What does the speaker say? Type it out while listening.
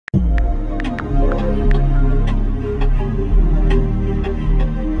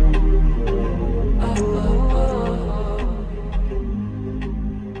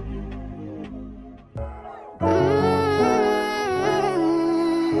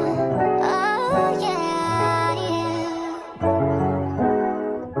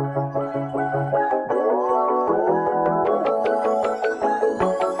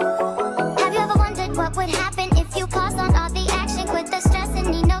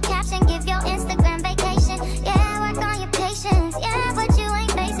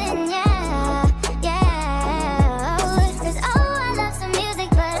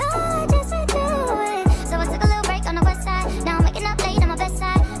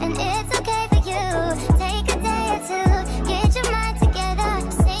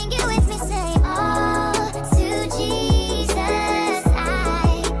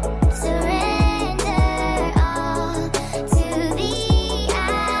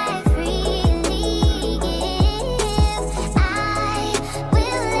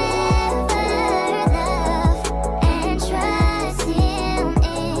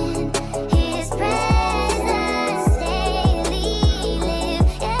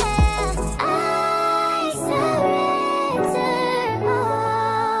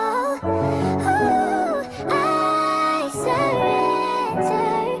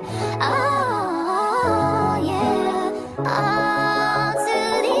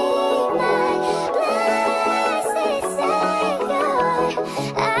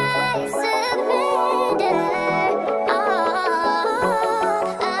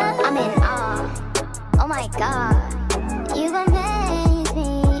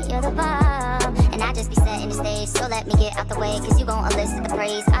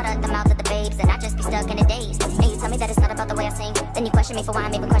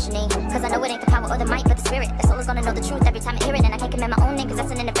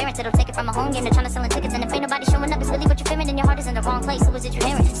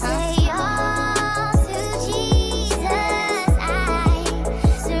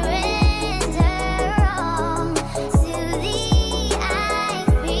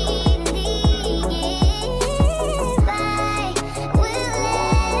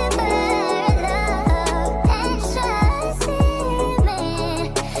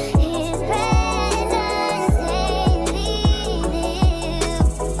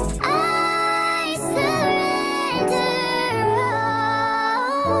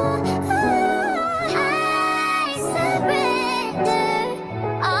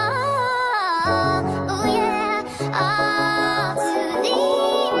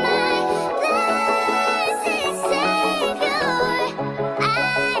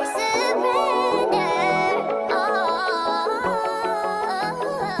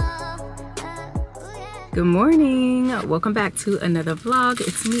Good morning, welcome back to another vlog.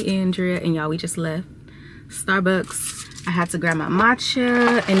 It's me, Andrea, and y'all, we just left Starbucks. I had to grab my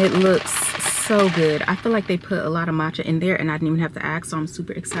matcha and it looks so good. I feel like they put a lot of matcha in there and I didn't even have to ask, so I'm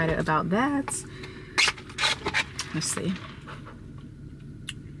super excited about that. Let's see.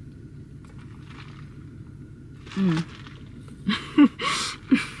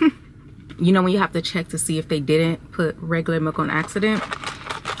 You know when you have to check to see if they didn't put regular milk on accident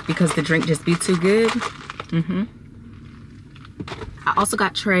because the drink just be too good. I also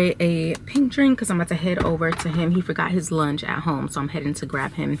got Trey a pink drink because I'm about to head over to him. He forgot his lunch at home, so I'm heading to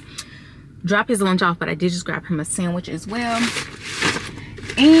grab him, drop his lunch off, but I did just grab him a sandwich as well.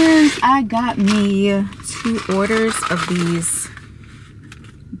 And I got me 2 orders of these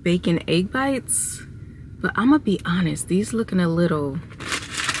bacon egg bites, but I'm gonna be honest, these looking a little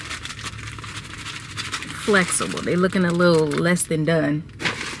flexible. They looking a little less than done.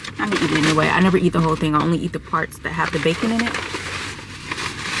 I'm gonna eat it anyway. I never eat the whole thing. I only eat the parts that have the bacon in it.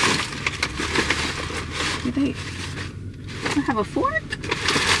 Do they have a fork?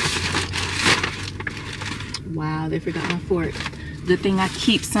 Wow, they forgot my fork. Good thing I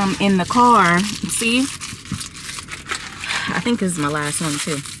keep some in the car. See? I think this is my last one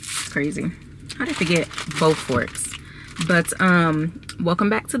too. It's crazy. How did I forget both forks? But welcome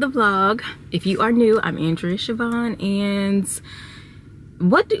back to the vlog. If you are new, I'm ANDREASHAVON, and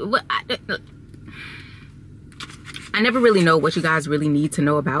I never really know what you guys really need to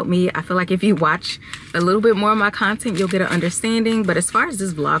know about me. I feel like if you watch a little bit more of my content, you'll get an understanding. But as far as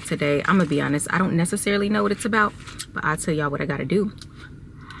this vlog today, I'm gonna be honest, I don't necessarily know what it's about, but I'll tell y'all what I gotta do.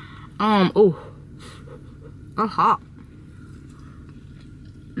 Oh, hot.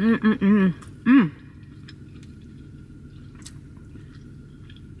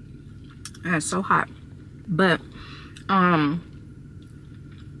 That's so hot. But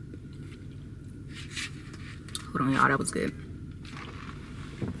hold on, y'all, that was good.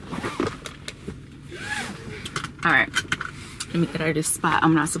 All right, let me get out of this spot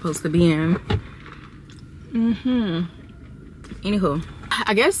I'm not supposed to be in. Anywho,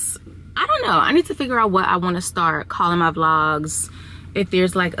 I guess, I don't know, I need to figure out what I want to start calling my vlogs if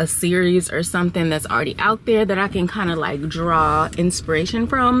there's like a series or something that's already out there that I can kind of like draw inspiration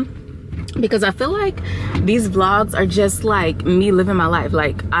from, because I feel like these vlogs are just like me living my life.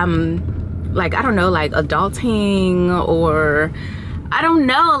 Like I'm like, I don't know, like adulting, or I don't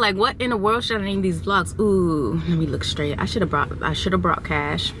know, like what in the world should I name these vlogs? Ooh, let me look straight. I should have brought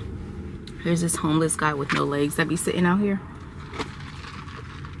cash. Here's this homeless guy with no legs that be sitting out here.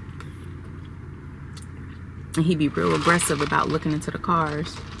 And he be real aggressive about looking into the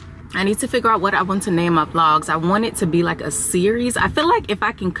cars. I need to figure out what I want to name my vlogs. I want it to be like a series. I feel like if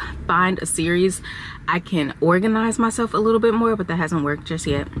I can find a series, I can organize myself a little bit more, but that hasn't worked just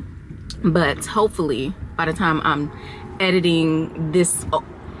yet. But hopefully by the time I'm editing this, but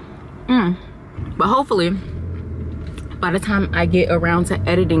hopefully by the time I get around to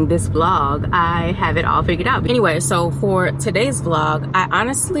editing this vlog, I have it all figured out. Anyway, so for today's vlog,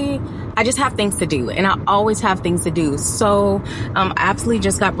 I just have things to do, and I always have things to do. So I absolutely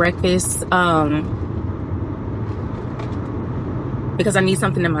just got breakfast because I need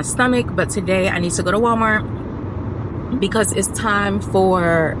something in my stomach, but today I need to go to Walmart because it's time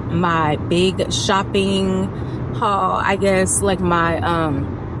for my big shopping haul, I guess. Like my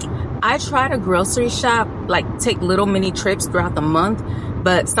I try to grocery shop, like take little mini trips throughout the month,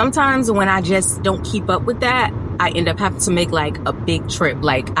 but sometimes when I just don't keep up with that, I end up having to make like a big trip,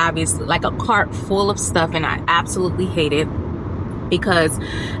 like obviously like a cart full of stuff, and I absolutely hate it because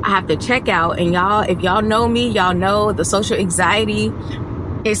I have to check out. And y'all, if y'all know me, y'all know the social anxiety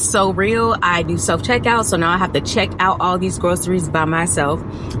is so real. I do self-checkout, so now I have to check out all these groceries by myself,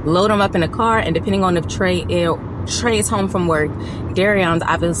 load them up in a car, and depending on if Trey is home from work, Darion's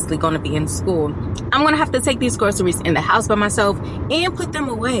obviously going to be in school, I'm going to have to take these groceries in the house by myself and put them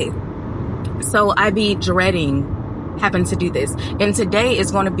away. So I be dreading having to do this. And today is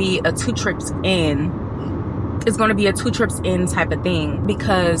going to be a 2 trips in. It's going to be a 2 trips in type of thing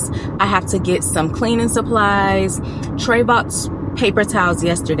because I have to get some cleaning supplies. Trey bought paper towels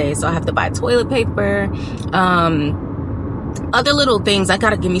yesterday, so I have to buy toilet paper. Other little things, I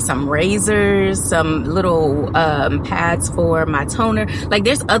gotta give me some razors, some little pads for my toner. Like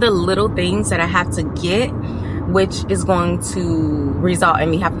there's other little things that I have to get, which is going to result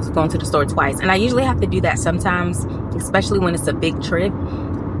in me having to go into the store twice. And I usually have to do that sometimes, especially when it's a big trip.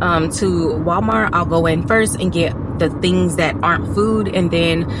 To Walmart, I'll go in first and get the things that aren't food, and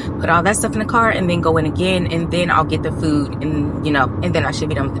then put all that stuff in the car, and then go in again, and then I'll get the food, and you know, and then I should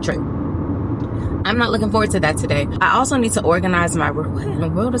be done with the trip. I'm not looking forward to that today. I also need to organize my room. What in the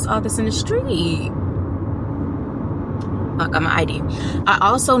world is all this in the street? I got my ID. I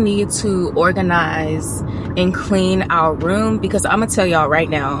also need to organize and clean our room because I'm gonna tell y'all right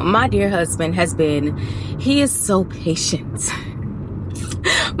now, my dear husband he is so patient.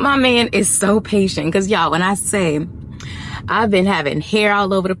 My man is so patient because y'all, when I say I've been having hair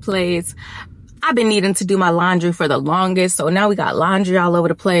all over the place, I've been needing to do my laundry for the longest, so now we got laundry all over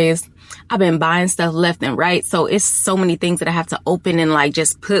the place. I've been buying stuff left and right, so it's so many things that I have to open and like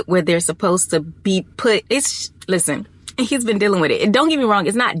just put where they're supposed to be put. Listen, he's been dealing with it. And don't get me wrong,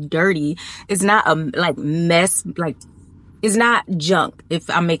 it's not dirty. It's not a like mess, like it's not junk, if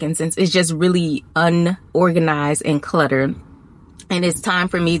I'm making sense. It's just really unorganized and cluttered. And it's time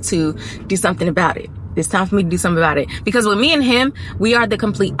for me to do something about it. It's time for me to do something about it. Because with me and him, we are the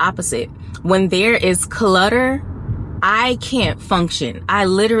complete opposite. When there is clutter, I can't function. I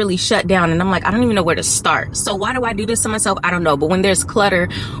literally shut down and I'm like, I don't even know where to start. So why do I do this to myself? I don't know. But when there's clutter,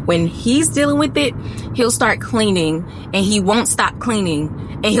 when he's dealing with it, he'll start cleaning and he won't stop cleaning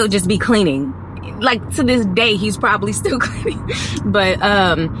and he'll just be cleaning. Like to this day, he's probably still cleaning.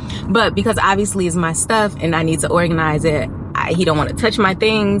 But because obviously it's my stuff and I need to organize it, he don't want to touch my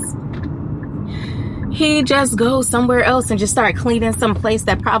things. He just goes somewhere else and just start cleaning some place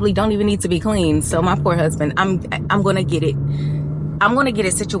that probably don't even need to be cleaned. So my poor husband, I'm gonna get it. I'm gonna get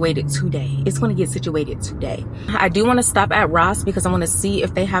it situated today. It's gonna get situated today. I do want to stop at Ross because I want to see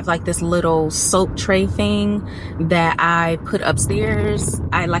if they have like this little soap tray thing that I put upstairs.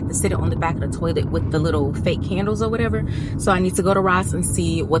 I like to sit it on the back of the toilet with the little fake candles or whatever. So I need to go to Ross and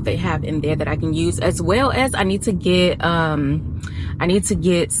see what they have in there that I can use, as well as I need to get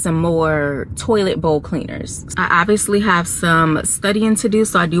some more toilet bowl cleaners. I obviously have some studying to do,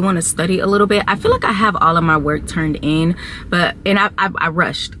 so I do want to study a little bit. I feel like I have all of my work turned in, and I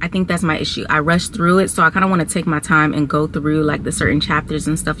rushed. I think that's my issue. I rushed through it, so I kind of want to take my time and go through like the certain chapters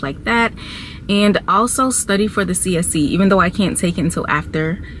and stuff like that, and also study for the CSE, even though I can't take it until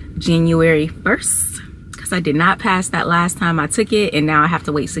after January 1st because I did not pass that last time I took it, and now I have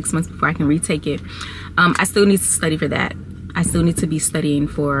to wait 6 months before I can retake it. I still need to study for that. I still need to be studying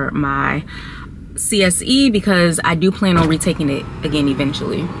for my CSE because I do plan on retaking it again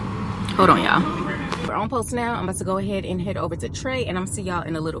eventually. Hold on, y'all. We're on post now. I'm about to go ahead and head over to Trey, and I'm gonna see y'all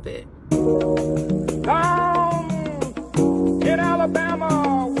in a little bit. Down in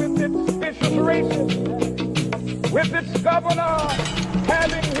Alabama with its vicious racism, with its governor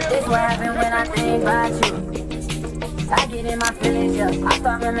having his... This what happened when I think about you. I get in my feelings, yeah. I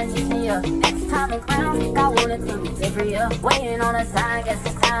start reminiscing, yeah. Next time in Crown, think I wanna do different, yeah. Waiting on a sign, guess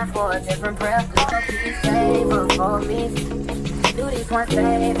it's time for a different prayer. Lord, please favor for me. Do this one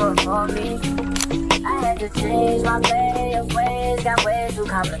favor for me. I had to change my way of ways, got way too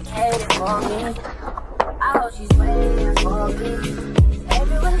complicated for me. I hope she's waiting for me.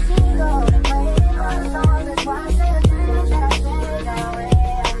 Everywhere she goes, and waiting for the song, that's why I said the things that I say that way.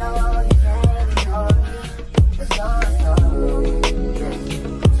 I know you can't ignore me. It's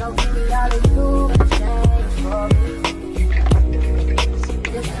so give me all of you and change for me.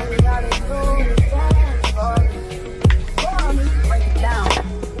 Just give me all of you and change for me. Break it down.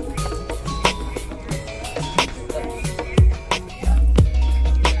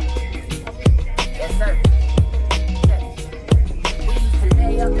 Yes, sir. We used to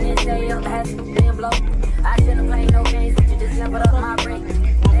lay up and stay up, had to been blow. I shouldn't play no games, but you just leveled up my brain.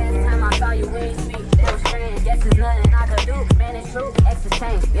 Last time I saw you, we ain't speak. No strange, guess there's nothing I could do. Man, it's true,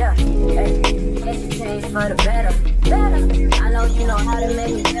 exchange, yeah. Hey, exchange for the better. I know you know how to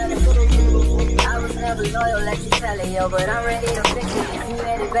make me tell it. I was never loyal, let you tell it, yo. But I'm ready to fix it if you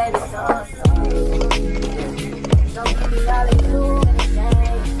ready, baby. So give me all of you in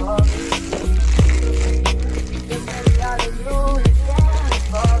exchange for me. Just give me all of you in exchange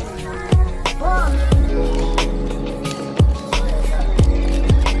for me. For me.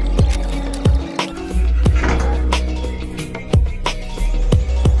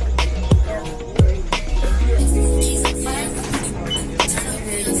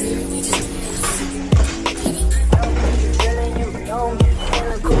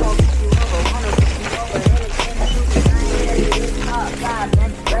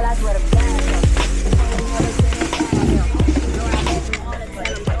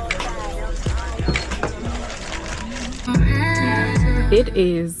 It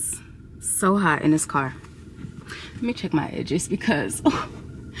is so hot in this car. Let me check my edges because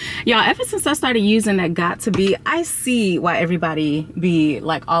y'all, ever since I started using that Got To Be, I see why everybody be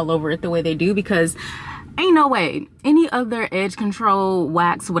like all over it the way they do, because ain't no way any other edge control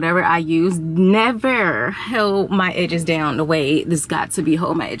wax, whatever I use, never held my edges down the way this Got To Be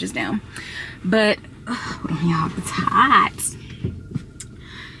hold my edges down. But y'all, it's hot.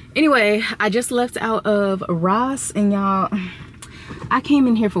 Anyway, I just left out of Ross, and y'all, I came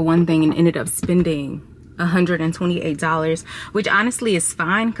in here for one thing and ended up spending $128, which honestly is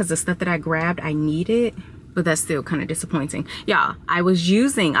fine because the stuff that I grabbed, I needed, but that's still kind of disappointing. Y'all, I was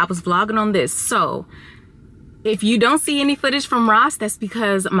vlogging on this. So if you don't see any footage from Ross, that's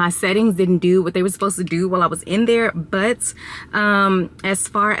because my settings didn't do what they were supposed to do while I was in there. But as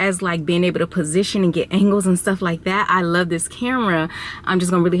far as like being able to position and get angles and stuff like that, I love this camera. I'm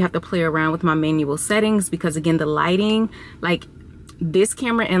just gonna really have to play around with my manual settings because again, the lighting, like this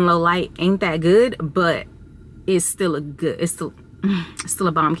camera in low light ain't that good, but it's still it's still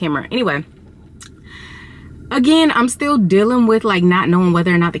a bomb camera. Anyway, again, I'm still dealing with like not knowing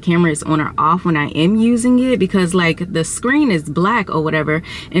whether or not the camera is on or off when I am using it, because like the screen is black or whatever,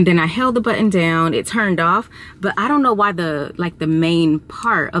 and then I held the button down, it turned off, but I don't know why the main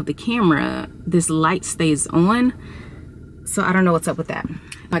part of the camera, this light stays on. So I don't know what's up with that.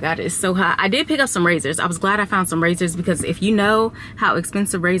 Oh my God, it's so hot. I did pick up some razors. I was glad I found some razors because if you know how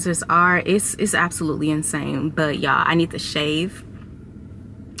expensive razors are, it's absolutely insane. But y'all, I need to shave.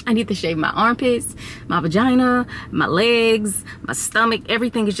 I need to shave my armpits, my vagina, my legs, my stomach.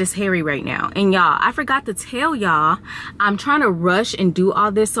 Everything is just hairy right now. And y'all, I forgot to tell y'all, I'm trying to rush and do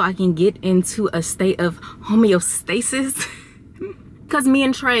all this so I can get into a state of homeostasis. Because me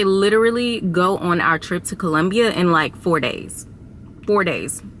and Trey literally go on our trip to Colombia in like 4 days. 4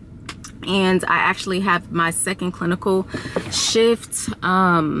 days. And I actually have my second clinical shift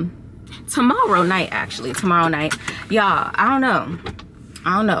tomorrow night, actually. Tomorrow night. Y'all, I don't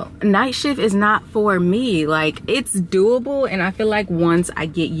know. Night shift is not for me. Like, it's doable, and I feel like once I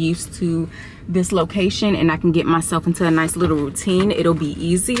get used to this location and I can get myself into a nice little routine, it'll be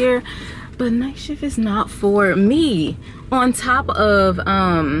easier. But night shift is not for me. On top of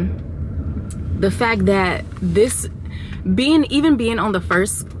the fact that this even being on the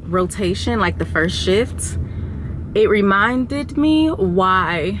first rotation, like the first shift, it reminded me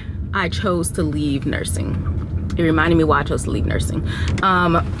why I chose to leave nursing. It reminded me why I chose to leave nursing.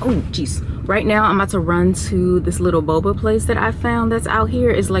 Oh geez, right now I'm about to run to this little boba place that I found that's out here.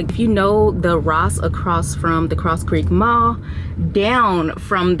 It's like, if you know the Ross across from the Cross Creek Mall, down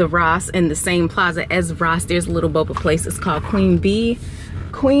from the Ross in the same plaza as Ross, there's a little boba place. It's called Queen Bee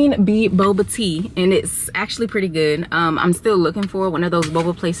Boba Tea, and it's actually pretty good. I'm still looking for one of those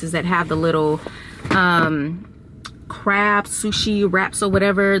boba places that have the little crab sushi wraps or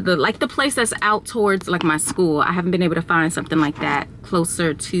whatever, like the place that's out towards like my school. I haven't been able to find something like that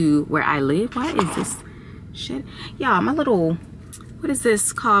closer to where I live. Why is this shit? Yeah, my little, what is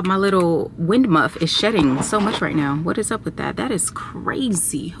this called? My little wind muff is shedding so much right now. What is up with that? That is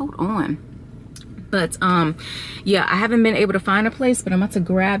crazy. Hold on. But yeah, I haven't been able to find a place, but I'm about to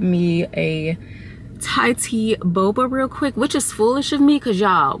grab me a Thai tea boba real quick, which is foolish of me because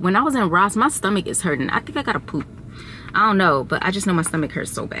y'all, when I was in Ross, my stomach is hurting. I think I gotta poop. I don't know, but I just know my stomach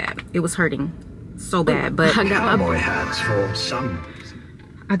hurts so bad. It was hurting so bad. But I got my hats for some.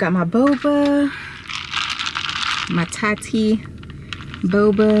 I got my boba, my Thai tea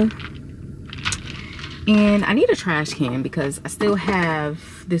boba, and I need a trash can because I still have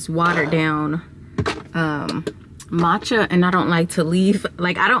this watered down matcha, and I don't like to leave,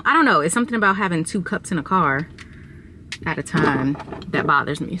 like I don't know, it's something about having 2 cups in a car at a time that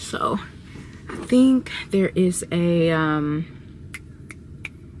bothers me. So I think there is a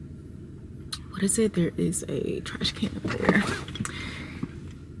what is it? There is a trash can up there.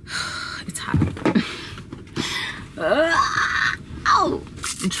 It's hot. Oh,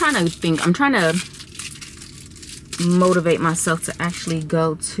 I'm trying to think. I'm trying to motivate myself to actually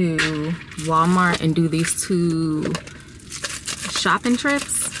go to Walmart and do these 2 shopping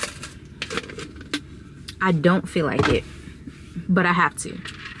trips. I don't feel like it, but I have to.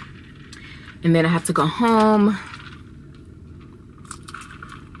 And then I have to go home.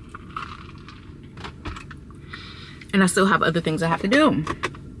 And I still have other things I have to do.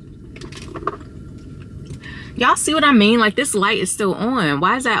 Y'all see what I mean? Like, this light is still on.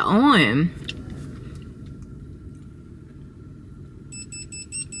 Why is that on?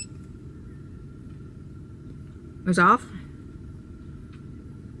 It's off.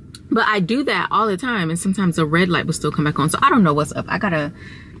 But I do that all the time, and sometimes the red light will still come back on. So I don't know what's up. I gotta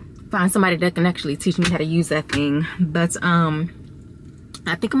find somebody that can actually teach me how to use that thing. But I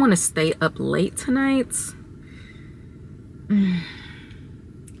think I'm gonna stay up late tonight.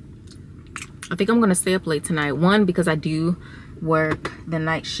 I think I'm gonna stay up late tonight. 1, because I do work the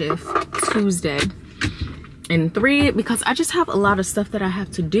night shift Tuesday, and 3, because I just have a lot of stuff that I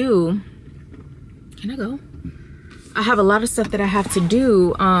have to do. Can I go? I have a lot of stuff that I have to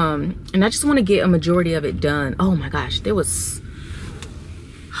do, and I just want to get a majority of it done. Oh my gosh, there was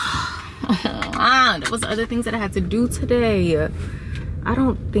other things that I had to do today. I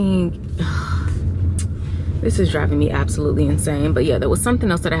don't think this is driving me absolutely insane, but yeah, there was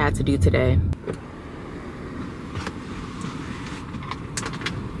something else that I had to do today.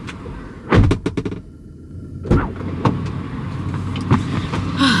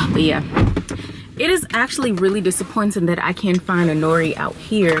 But yeah, it is actually really disappointing that I can't find a nori out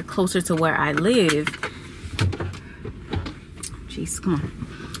here closer to where I live. Jeez, come on.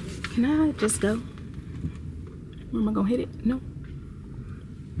 Can I just go? Where am I gonna hit it? No.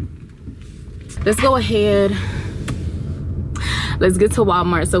 Let's go ahead. Let's get to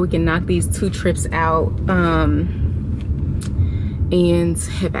Walmart so we can knock these 2 trips out and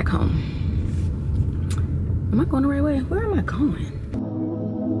head back home. Am I going the right way? Where am I going?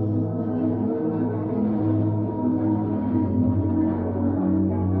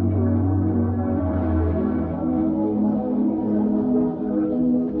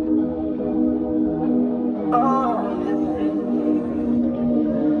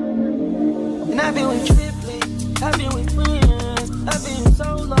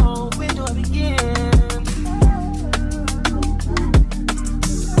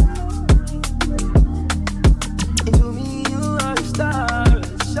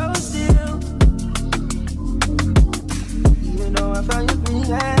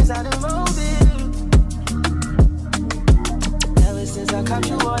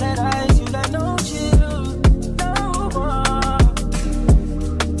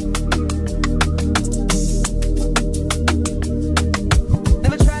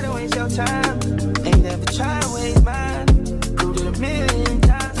 Time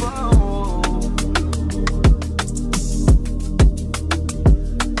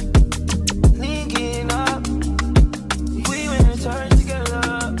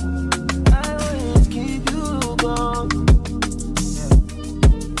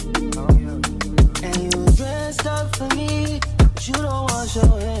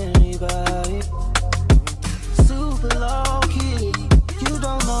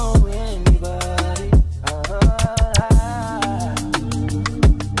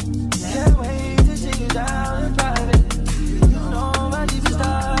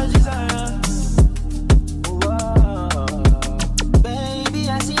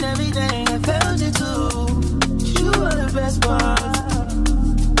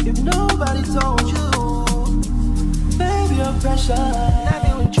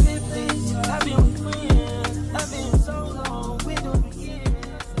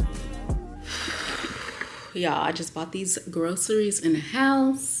y'all, I just bought these groceries in the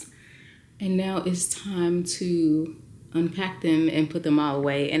house, and now it's time to unpack them and put them all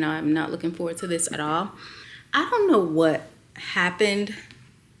away, and I'm not looking forward to this at all. I don't know what happened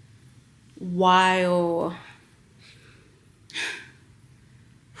while,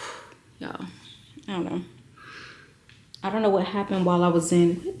 y'all, I don't know what happened while I was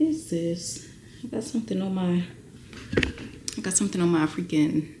in, what is this? I got something on my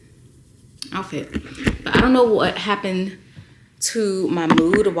freaking outfit. But I don't know what happened to my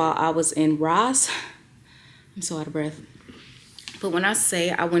mood while I was in Ross. I'm so out of breath. But when I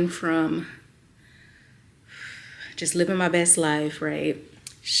say I went from just living my best life, right?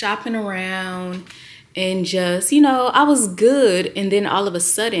 Shopping around and just, you know, I was good. And then all of a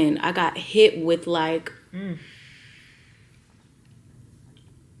sudden I got hit with like,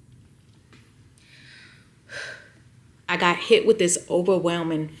 I got hit with this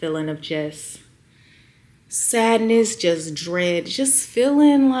overwhelming feeling of just sadness, just dread, just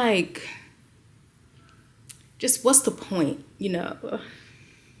feeling like, just what's the point, you know?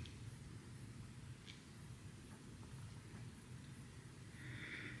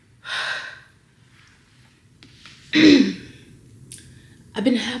 I've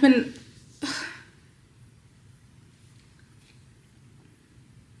been having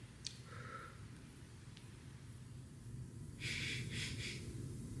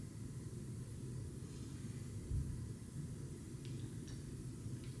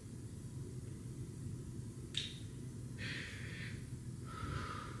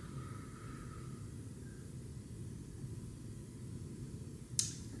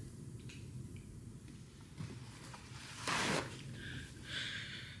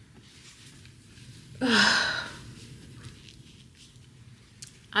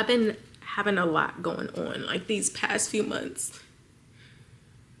I've been having a lot going on like these past few months.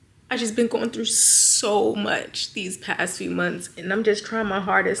 I just been going through so much these past few months, and I'm just trying my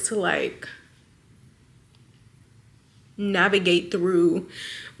hardest to like navigate through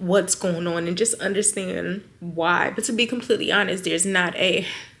what's going on and just understand why. But to be completely honest, there's nothing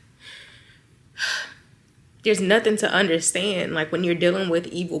to understand. Like when you're dealing with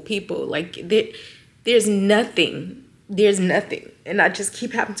evil people, like there's nothing. And I just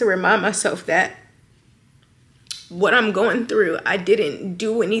keep having to remind myself that what I'm going through, I didn't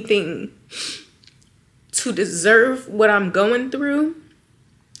do anything to deserve what I'm going through,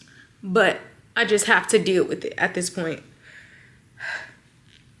 but I just have to deal with it at this point.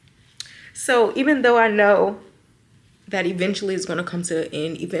 So even though I know that eventually it's going to come to an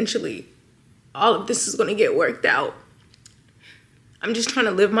end, eventually all of this is going to get worked out, I'm just trying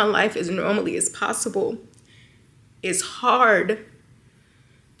to live my life as normally as possible. It's hard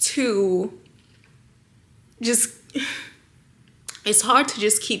to just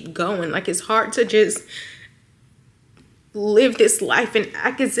keep going. Like, it's hard to just live this life and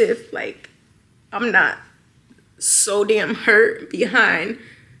act as if like I'm not so damn hurt behind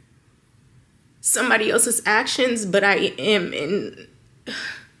somebody else's actions, but I am. And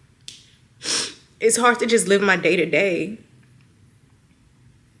it's hard to just live my day to day.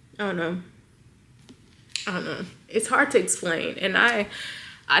 I don't know. It's hard to explain. And I'd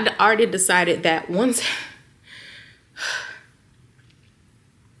already decided that once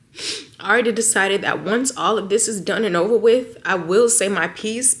all of this is done and over with, I will say my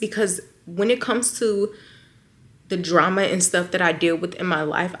piece, because when it comes to the drama and stuff that I deal with in my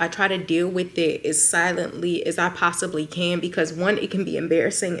life, I try to deal with it as silently as I possibly can, because one, it can be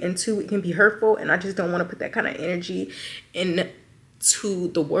embarrassing, and two, it can be hurtful, and I just don't want to put that kind of energy into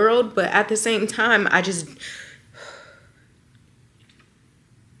the world. But at the same time,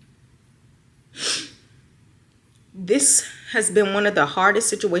 this has been one of the hardest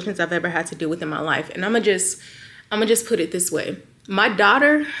situations I've ever had to deal with in my life. And I'm gonna just put it this way. My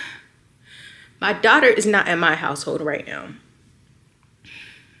daughter is not in my household right now.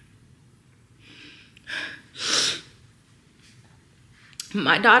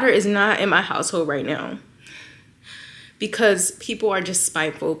 My daughter is not in my household right now because people are just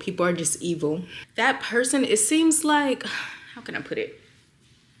spiteful. People are just evil. That person, it seems like, how can I put it?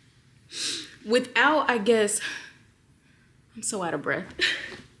 Without, I guess, I'm so out of breath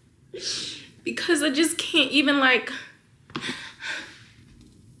because I just can't even like,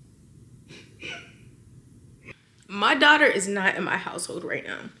 my daughter is not in my household right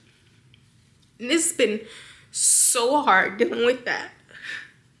now. And it's been so hard dealing with that.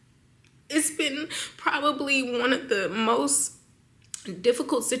 It's been probably one of the most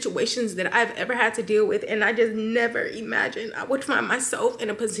difficult situations that I've ever had to deal with. And I just never imagined I would find myself in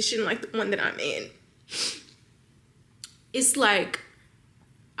a position like the one that I'm in. It's like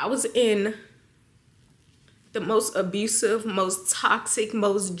I was in the most abusive, most toxic,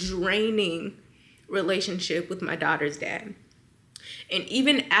 most draining relationship with my daughter's dad. And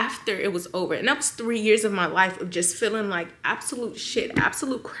even after it was over, and that was 3 years of my life of just feeling like absolute shit,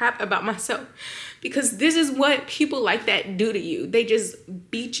 absolute crap about myself. Because this is what people like that do to you. They just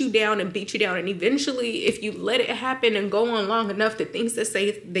beat you down and beat you down. And eventually, if you let it happen and go on long enough, the things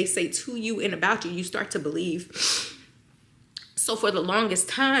that they say to you and about you, you start to believe. So for the longest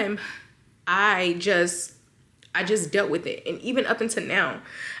time, I just dealt with it. And even up until now,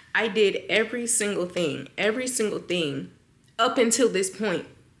 I did every single thing up until this point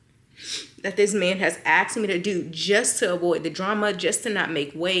that this man has asked me to do just to avoid the drama, just to not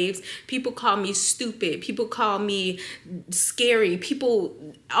make waves. People call me stupid. People call me scary. People,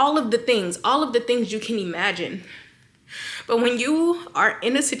 all of the things you can imagine. But when you are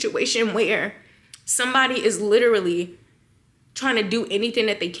in a situation where somebody is literally trying to do anything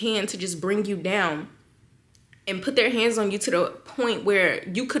that they can to just bring you down and put their hands on you to the point where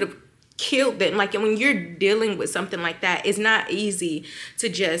you could have killed them. Like, when you're dealing with something like that, it's not easy to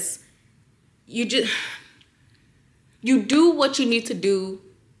just, you do what you need to do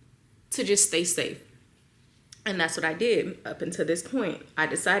to just stay safe. And that's what I did up until this point. I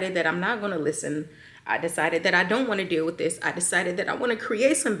decided that I'm not going to listen. I decided that I don't want to deal with this. I decided that I want to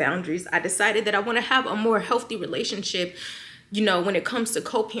create some boundaries. I decided that I want to have a more healthy relationship, you know, when it comes to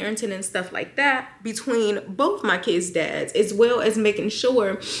co-parenting and stuff like that between both my kids' dads, as well as making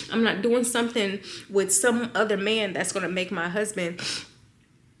sure I'm not doing something with some other man that's going to make my husband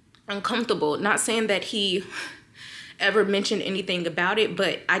uncomfortable. Not saying that he ever mentioned anything about it,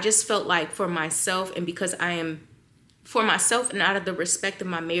 but I just felt like for myself, and because I am for myself and out of the respect of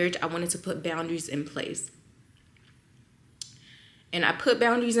my marriage, I wanted to put boundaries in place. And I put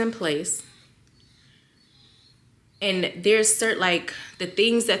boundaries in place. And there's certain, like, the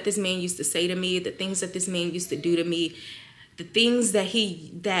things that this man used to say to me, the things that this man used to do to me, the things that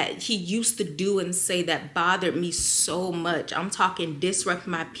he used to do and say that bothered me so much. I'm talking disrupt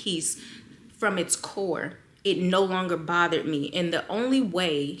my peace from its core. It no longer bothered me. And the only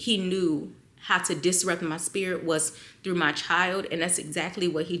way he knew how to disrupt my spirit was through my child. And that's exactly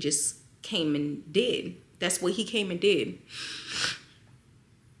what he just came and did. That's what he came and did.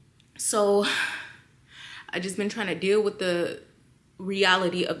 So I just been trying to deal with the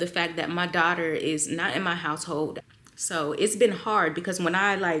reality of the fact that my daughter is not in my household. So it's been hard because when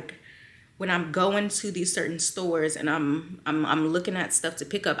I'm going to these certain stores and I'm looking at stuff to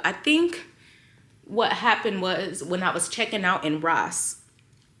pick up, I think what happened was when I was checking out in Ross,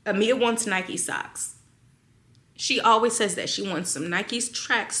 Amia wants Nike socks. She always says that she wants some Nike's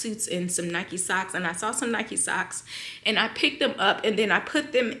tracksuits and some Nike socks. And I saw some Nike socks and I picked them up and then I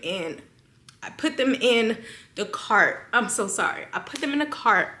put them in the cart. I'm so sorry. I put them in the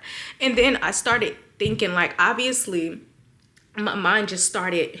cart. And then I started thinking, like, obviously my mind just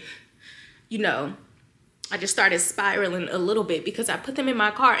started, you know, I just started spiraling a little bit because I put them in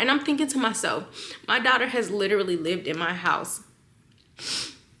my car. And I'm thinking to myself, my daughter has literally lived in my house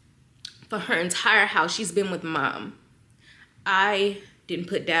for her entire house. She's been with mom. I didn't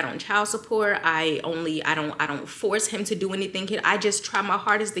put dad on child support. I don't force him to do anything. I just try my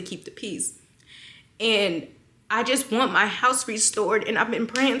hardest to keep the peace. And I just want my house restored. And I've been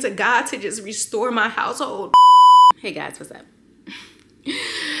praying to God to just restore my household. Hey guys, what's up?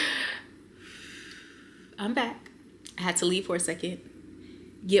 I'm back. I had to leave for a second,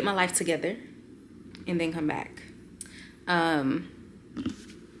 get my life together, and then come back.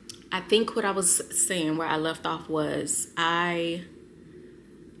 I think what I was saying, where I left off was, I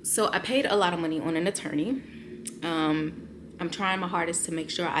paid a lot of money on an attorney. I'm trying my hardest to make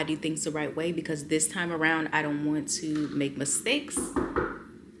sure I do things the right way because this time around, I don't want to make mistakes.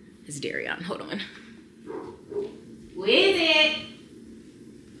 It's Dariyon, hold on. Who is it?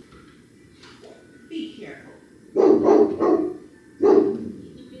 Be careful.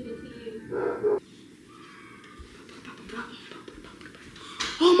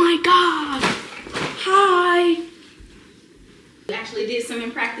 Oh my God. Hi. You actually did some in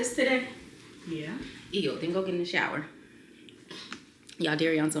practice today? Yeah. Ew, then go get in the shower. Y'all,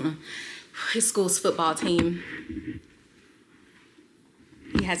 Darion's on his school's football team.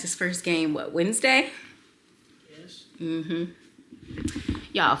 He has his first game, what, Wednesday? Yes.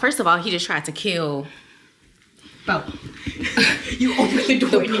 Y'all, first of all, he just tried to kill You opened the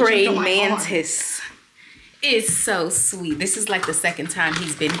door. the praying mantis. It's so sweet. This is like the second time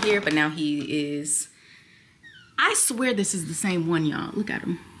he's been here, but now he is. I swear this is the same one, y'all. Look at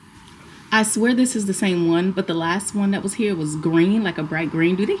him. I swear this is the same one, but the last one that was here was green, like a bright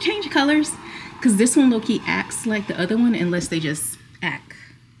green. Do they change colors? Because this one low-key acts like the other one unless they just act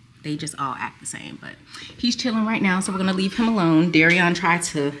They just all act the same, but he's chilling right now, so we're gonna leave him alone. Dariyon tried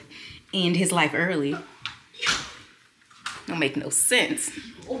to end his life early. Don't make no sense.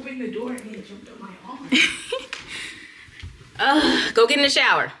 Open the door and it jumped on my arm. Go get in the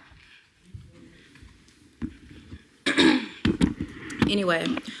shower. Anyway,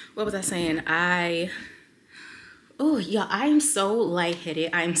 what was I saying? Oh, yeah, I am so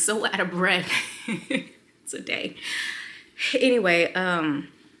lightheaded. I am so out of breath today. Anyway,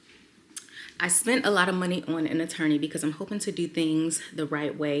 I spent a lot of money on an attorney because I'm hoping to do things the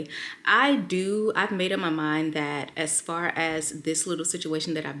right way. I've made up my mind that as far as this little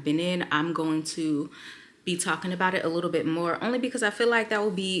situation that I've been in, I'm going to be talking about it a little bit more, only because I feel like that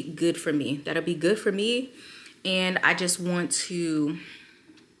will be good for me. That'll be good for me. And I just want to,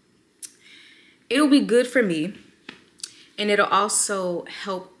 it'll be good for me. And it'll also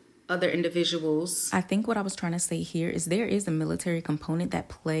help other individuals. I think what I was trying to say here is there is a military component that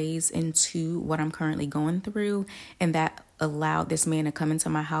plays into what I'm currently going through, and that allowed this man to come into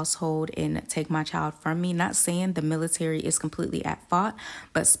my household and take my child from me. Not saying the military is completely at fault,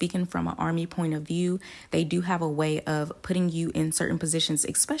 but speaking from an Army point of view, they do have a way of putting you in certain positions,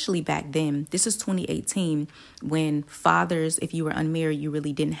 especially back then. This is 2018, when fathers, if you were unmarried, you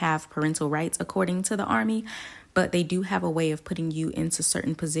really didn't have parental rights according to the Army. But they do have a way of putting you into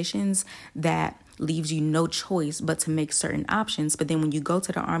certain positions that leaves you no choice but to make certain options. But then when you go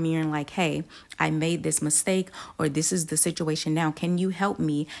to the Army and like, hey, I made this mistake, or this is the situation now, can you help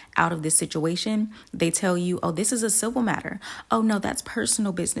me out of this situation? They tell you, oh, this is a civil matter. Oh, no, that's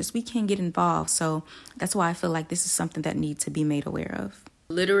personal business. We can't get involved. So that's why I feel like this is something that needs to be made aware of.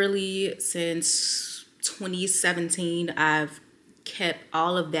 Literally since 2017, I've kept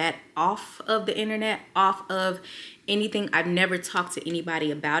all of that off of the internet, off of anything. I've never talked to anybody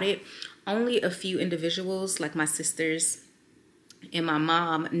about it. Only a few individuals, like my sisters and my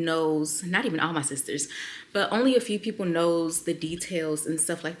mom, knows, not even all my sisters, but only a few people knows the details and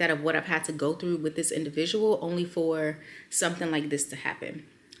stuff like that of what I've had to go through with this individual, only for something like this to happen.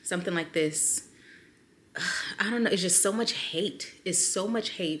 Something like this, I don't know, it's just so much hate. It's so much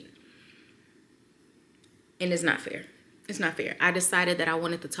hate, and it's not fair. It's not fair. I decided that I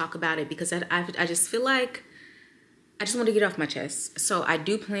wanted to talk about it because I just feel like I just want to get off my chest. So I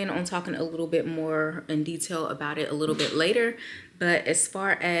do plan on talking a little bit more in detail about it a little bit later. But as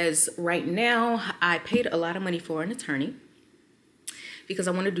far as right now, I paid a lot of money for an attorney because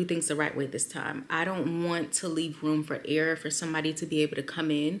I want to do things the right way this time. I don't want to leave room for error for somebody to be able to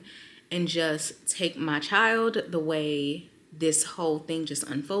come in and just take my child the way this whole thing just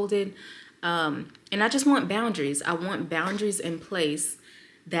unfolded. And I just want boundaries. I want boundaries in place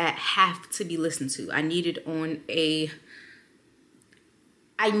that have to be listened to. I need it on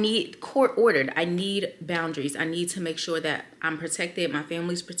I need court ordered. I need boundaries. I need to make sure that I'm protected, my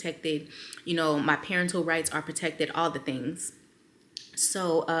family's protected, you know, my parental rights are protected, all the things.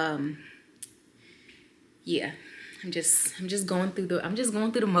 So, yeah, I'm just going through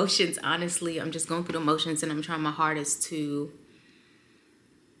the motions, honestly. I'm just going through the motions, and I'm trying my hardest to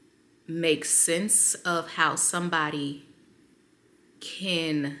make sense of how somebody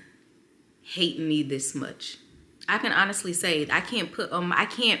can hate me this much. I can honestly say I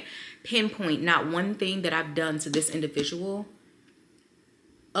can't pinpoint not one thing that I've done to this individual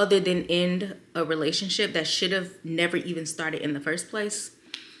other than end a relationship that should have never even started in the first place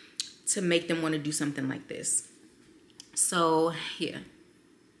to make them want to do something like this. So yeah,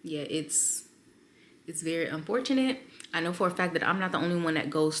 it's very unfortunate. I know for a fact that I'm not the only one that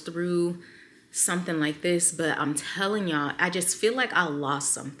goes through something like this, but I'm telling y'all, I just feel like I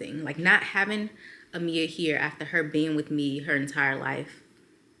lost something. Like not having Amia here after her being with me her entire life.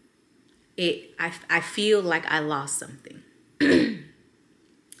 I feel like I lost something.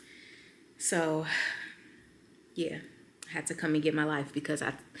 So yeah, I had to come and get my life because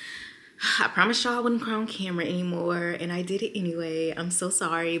I promised y'all I wouldn't cry on camera anymore, and I did it anyway. I'm so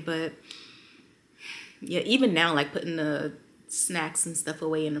sorry, but yeah, even now, like putting the snacks and stuff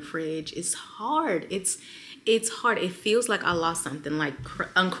away in the fridge, it's hard. It's hard. It feels like I lost something, like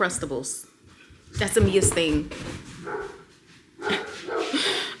Uncrustables. That's Amia's thing.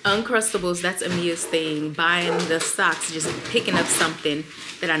 Uncrustables, that's Amia's thing. Buying the socks, just picking up something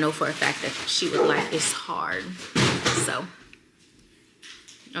that I know for a fact that she would like. It's hard. So,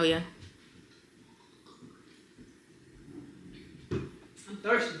 oh yeah. I'm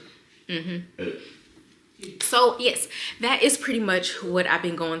thirsty. Mm-hmm. So yes, that is pretty much what I've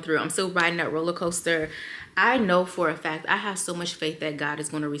been going through. I'm still riding that roller coaster. I know for a fact, I have so much faith that God is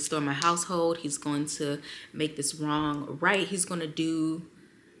going to restore my household. He's going to make this wrong right. He's going to do,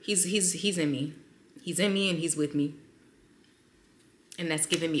 he's in me. He's in me and he's with me. And that's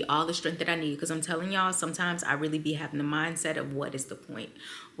giving me all the strength that I need, because I'm telling y'all, sometimes I really be having the mindset of what is the point?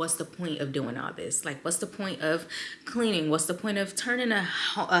 What's the point of doing all this? Like, what's the point of cleaning? What's the point of turning a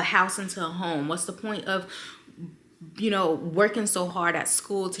house into a home? What's the point of, you know, working so hard at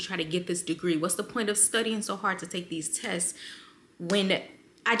school to try to get this degree? What's the point of studying so hard to take these tests when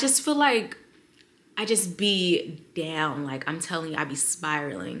I just feel like I just be down? Like, I'm telling you, I be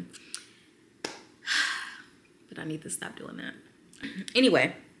spiraling. But I need to stop doing that.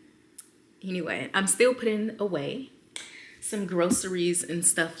 Anyway, I'm still putting away some groceries and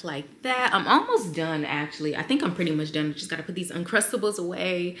stuff like that. I'm almost done, actually. I think I'm pretty much done. Just gotta put these Uncrustables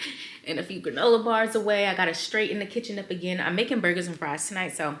away and a few granola bars away. I gotta straighten the kitchen up again. I'm making burgers and fries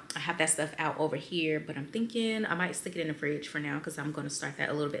tonight, so I have that stuff out over here, but I'm thinking I might stick it in the fridge for now because I'm gonna start that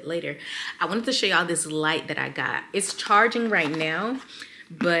a little bit later. I wanted to show y'all this light that I got. It's charging right now,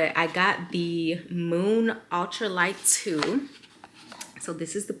 but I got the Moon Ultralight 2. So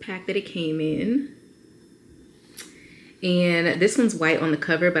this is the pack that it came in. And this one's white on the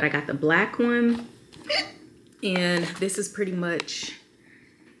cover, but I got the black one. And this is pretty much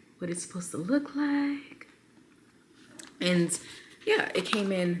what it's supposed to look like. And yeah, it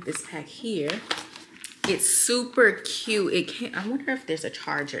came in this pack here. It's super cute. I wonder if there's a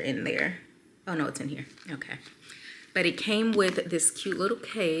charger in there. Oh no, it's in here. Okay. But it came with this cute little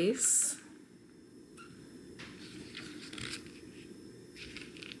case.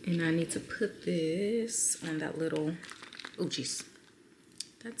 And I need to put this on that little, oh geez,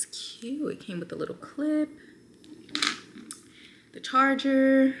 that's cute. It came with a little clip, the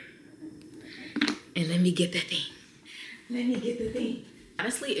charger, and let me get the thing.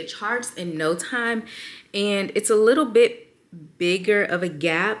 Honestly, it charged in no time, and it's a little bit bigger of a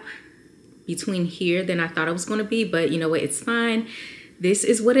gap between here than I thought it was gonna be, but you know what, it's fine. This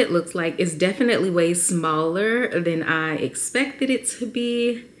is what it looks like. It's definitely way smaller than I expected it to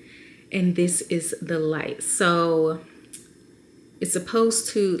be. And this is the light. So it's supposed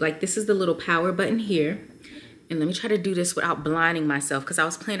to, like, this is the little power button here. And let me try to do this without blinding myself, because I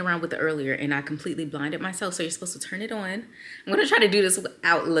was playing around with it earlier and I completely blinded myself. So you're supposed to turn it on. I'm gonna try to do this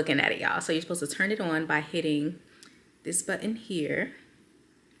without looking at it, y'all. So you're supposed to turn it on by hitting this button here.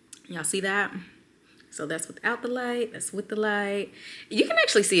 Y'all see that? So that's without the light, that's with the light. You can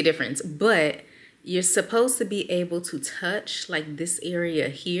actually see a difference, but you're supposed to be able to touch like this area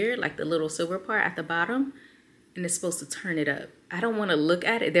here, like the little silver part at the bottom, and it's supposed to turn it up. I don't want to look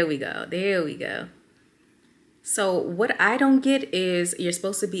at it. There we go. There we go. So what I don't get is you're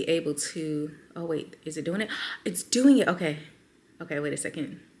supposed to be able to, oh wait, is it doing it? It's doing it. Okay. Okay, wait a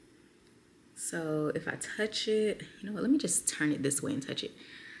second. So if I touch it, you know what? Let me just turn it this way and touch it.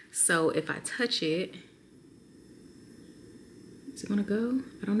 So if I touch it, is it gonna go?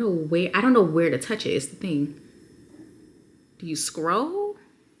 I don't know where to touch it, is the thing. Do you scroll?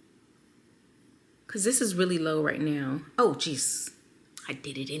 Cause this is really low right now. Oh geez, I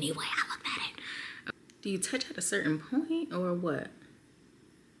did it anyway, I looked at it. Do you touch at a certain point or what?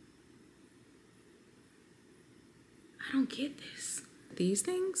 I don't get this. These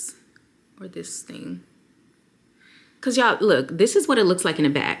things or this thing? Cause y'all, look, this is what it looks like in the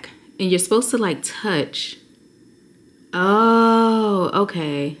back. And you're supposed to like touch. Oh,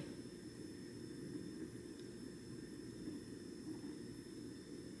 okay.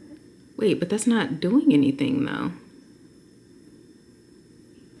 Wait, but that's not doing anything though.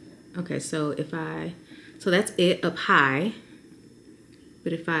 Okay, so so that's it up high.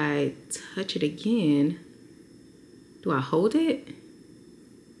 But if I touch it again, do I hold it?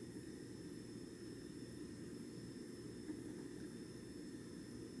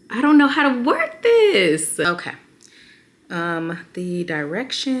 I don't know how to work this. Okay. The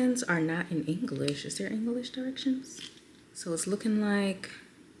directions are not in English. Is there English directions? So it's looking like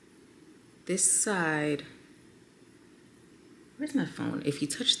this side. Where's my phone? If you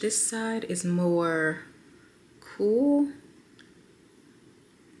touch this side, it's more cool.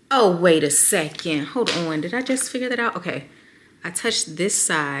 Oh, wait a second. Hold on. Did I just figure that out? Okay. I touched this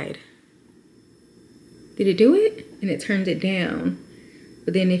side. Did it do it? And it turned it down.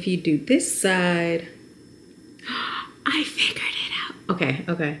 But then if you do this side, I figured it out. Okay,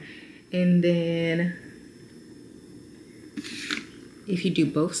 okay. And then if you do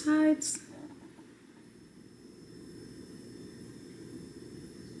both sides,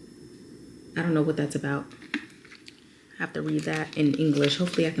 I don't know what that's about. I have to read that in English.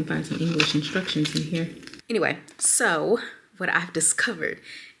 Hopefully I can find some English instructions in here. Anyway, so what I've discovered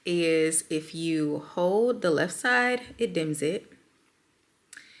is if you hold the left side, it dims it.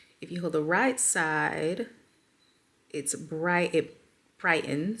 If you hold the right side, it's bright, it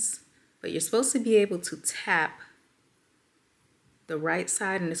brightens, but you're supposed to be able to tap the right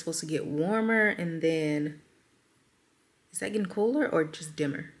side and it's supposed to get warmer, and then is that getting cooler or just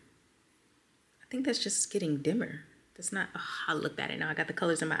dimmer? I think that's just getting dimmer. That's not, oh, I looked at it now. I got the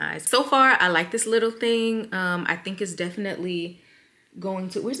colors in my eyes. So far, I like this little thing. I think it's definitely going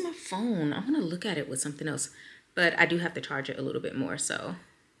to, where's my phone? I want to look at it with something else, but I do have to charge it a little bit more, so.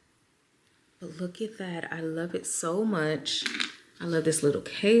 But look at that. I love it so much. I love this little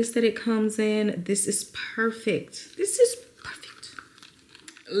case that it comes in. This is perfect. This is perfect.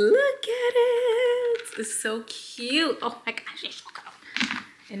 Look at it. It's so cute. Oh my gosh, it's so cute.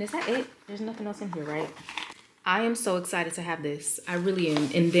 And is that it? There's nothing else in here, right? I am so excited to have this. I really am.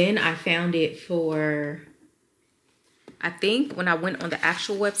 And then I found it for, I think when I went on the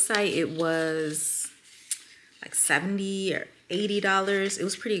actual website, it was like $70 or $80. It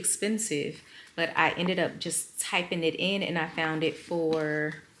was pretty expensive, but I ended up just typing it in and I found it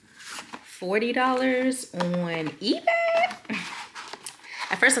for $40 on eBay.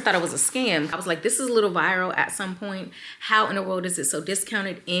 At first I thought it was a scam. I was like, this is a little viral at some point. How in the world is it so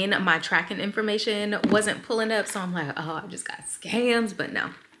discounted? In my tracking information wasn't pulling up. So I'm like, oh, I just got scams, but no,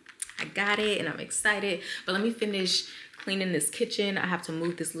 I got it and I'm excited. But let me finish cleaning this kitchen. I have to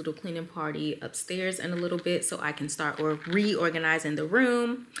move this little cleaning party upstairs in a little bit so I can start reorganizing the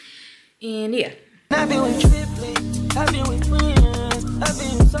room. And yeah. I've been with triplets, I've been with friends, I've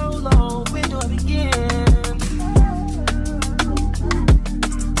been so long, where do I begin?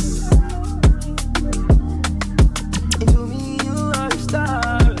 And to me, you are a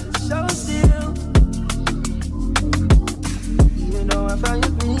star, so still. Even though I found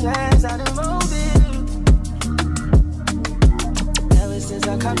your green eyes out in Mobile. Ever since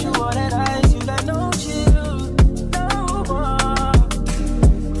I caught you all that ice, you got no chill, no more.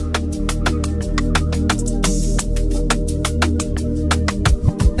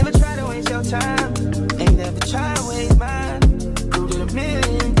 Time. Ain't never try to waste mine. Proved it a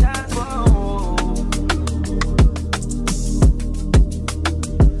million times. Whoa.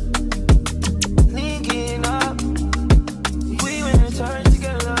 Linking up, we went and turned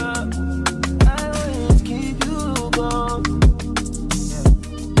together. I always keep you close. Yeah.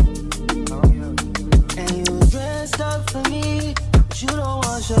 Oh, yeah. And you dressed up for me, but you don't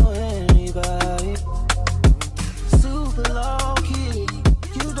want to show anybody. Super low key,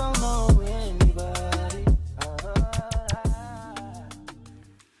 you don't know.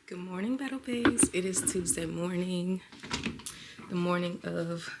 Battlebaes. It is Tuesday morning, the morning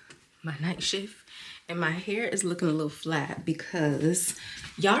of my night shift, and my hair is looking a little flat because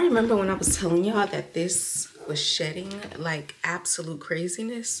y'all remember when I was telling y'all that this was shedding like absolute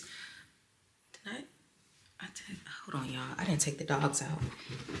craziness? Hold on, y'all. I didn't take the dogs out.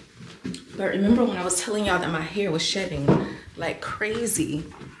 But remember when I was telling y'all that my hair was shedding like crazy?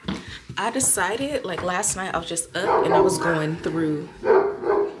 I decided, like last night, I was just up and I was going through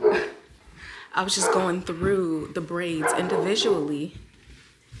the braids individually.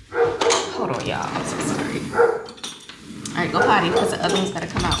 Hold on, y'all. I'm so sorry. All right, go potty because the other one's gotta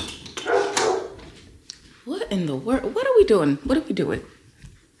come out. What in the world? What are we doing? What are we doing?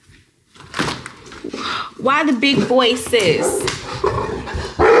 Why the big voices?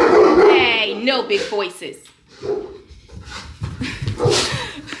 Hey, no big voices.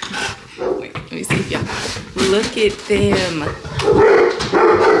 Wait, let me see if y'all look at them.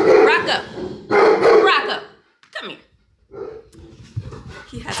 Rock up. Rock up. Come here.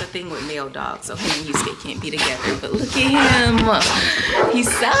 He has a thing with male dogs, so him and Yusuke can't be together. But look at him. He's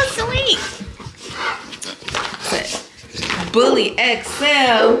so sweet. But Bully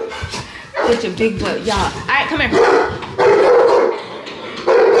XL. Such a big butt, y'all. All right, come here.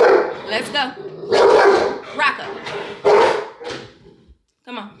 Let's go. Rock up.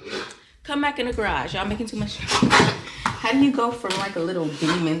 Come on. Come back in the garage. Y'all making too much. How do you go from like a little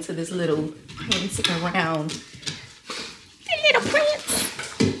demon to this little prancing around? Hey, little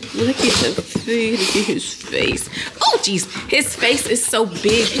prince. Look at the food. Look at his face. Oh, jeez. His face is so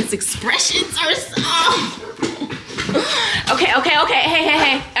big. His expressions are so... Okay.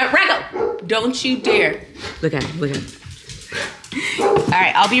 Hey. Raggo, don't you dare. Look at him. All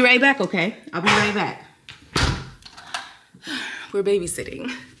right, I'll be right back, okay? I'll be right back. We're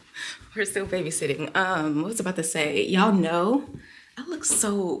babysitting. We're still babysitting. What was I about to say? Y'all know I look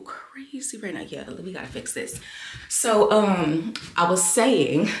so crazy right now. Yeah, we gotta fix this. So, I was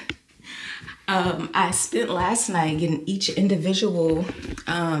saying, I spent last night getting each individual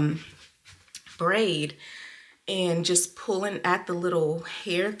braid and just pulling at the little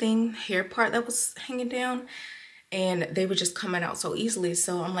hair part that was hanging down, and they were just coming out so easily.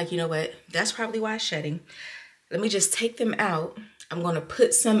 So I'm like, you know what? That's probably why it's shedding. Let me just take them out. I'm gonna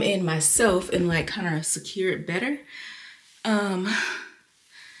put some in myself and like kind of secure it better.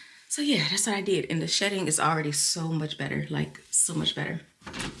 So yeah, that's what I did. And the shedding is already so much better, like so much better.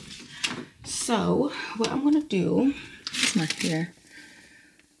 So what I'm gonna do is my hair.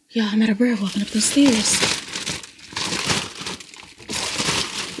 Yeah, I'm out of breath walking up those stairs.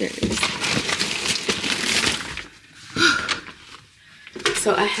 There it is.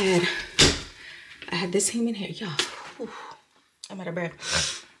 So I had this human hair, y'all. I'm out of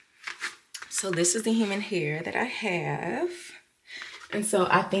breath. So this is the human hair that I have. And so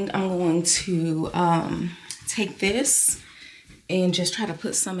I think I'm going to take this and just try to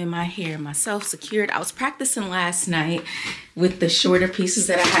put some in my hair myself, secured. I was practicing last night with the shorter pieces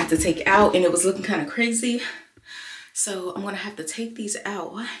that I had to take out, and it was looking kind of crazy. So I'm gonna have to take these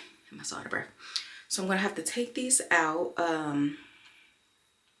out. I'm so out of breath. So I'm gonna have to take these out.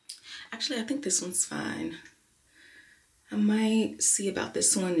 Actually, I think this one's fine. I might see about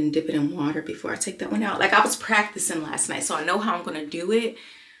this one and dip it in water before I take that one out. Like, I was practicing last night, so I know how I'm gonna do it.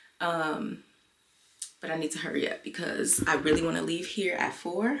 But I need to hurry up because I really want to leave here at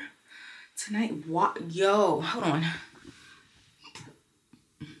 4 tonight. What? Yo, hold on.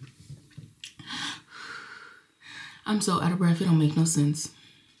 I'm so out of breath, it don't make no sense.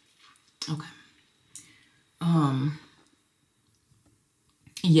 Okay.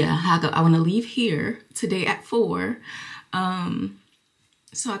 Yeah, I want to leave here today at 4.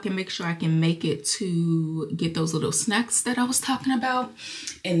 So I can make sure I can make it to get those little snacks that I was talking about,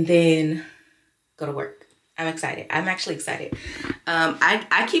 and then go to work. I'm excited. I'm actually excited.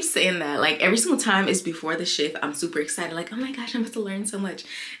 I keep saying that, like, every single time it's before the shift, I'm super excited. Like, oh my gosh, I'm about to learn so much.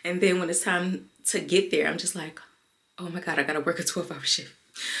 And then when it's time to get there, I'm just like, oh my God, I gotta work a 12-hour shift.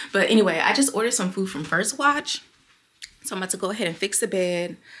 But anyway, I just ordered some food from First Watch. So I'm about to go ahead and fix the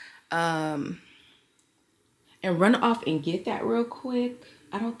bed. And run off and get that real quick.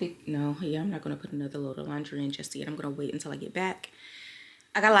 I don't think, no, yeah, I'm not gonna put another load of laundry in just yet. I'm gonna wait until I get back.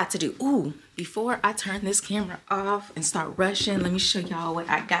 I got a lot to do. Ooh, before I turn this camera off and start rushing, let me show y'all what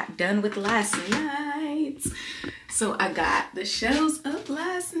I got done with last night. So I got the shelves up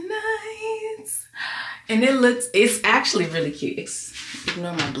last night. And it's actually really cute.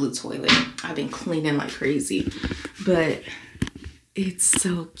 Ignore my blue toilet. I've been cleaning like crazy. But it's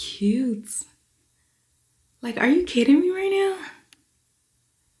so cute. Like, are you kidding me right now?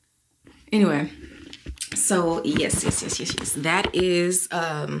 Anyway, so yes. That is,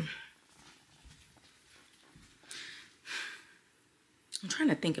 I'm trying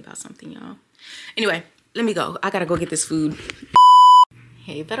to think about something, y'all. Anyway, let me go. I gotta go get this food.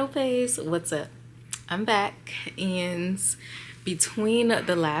 Hey, battlebaes, what's up? I'm back, and between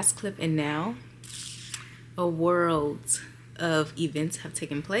the last clip and now, a world of events have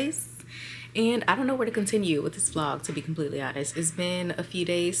taken place. And I don't know where to continue with this vlog, to be completely honest. It's been a few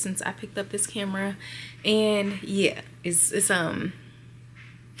days since I picked up this camera, and yeah, it's I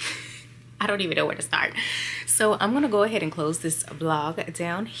don't even know where to start. So I'm gonna go ahead and close this vlog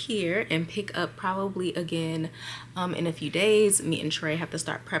down here and pick up probably again in a few days. Me and Trey have to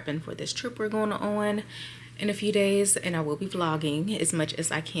start prepping for this trip we're going on in a few days, and I will be vlogging as much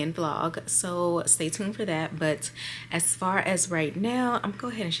as I can vlog, so stay tuned for that. But as far as right now, I'm gonna go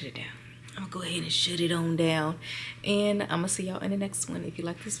ahead and shut it down. I'm gonna go ahead and shut it on down, and I'm gonna see y'all in the next one. If you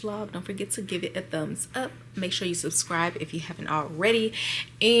like this vlog, don't forget to give it a thumbs up. Make sure you subscribe if you haven't already,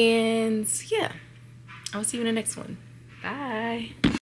 and yeah, I'll see you in the next one. Bye.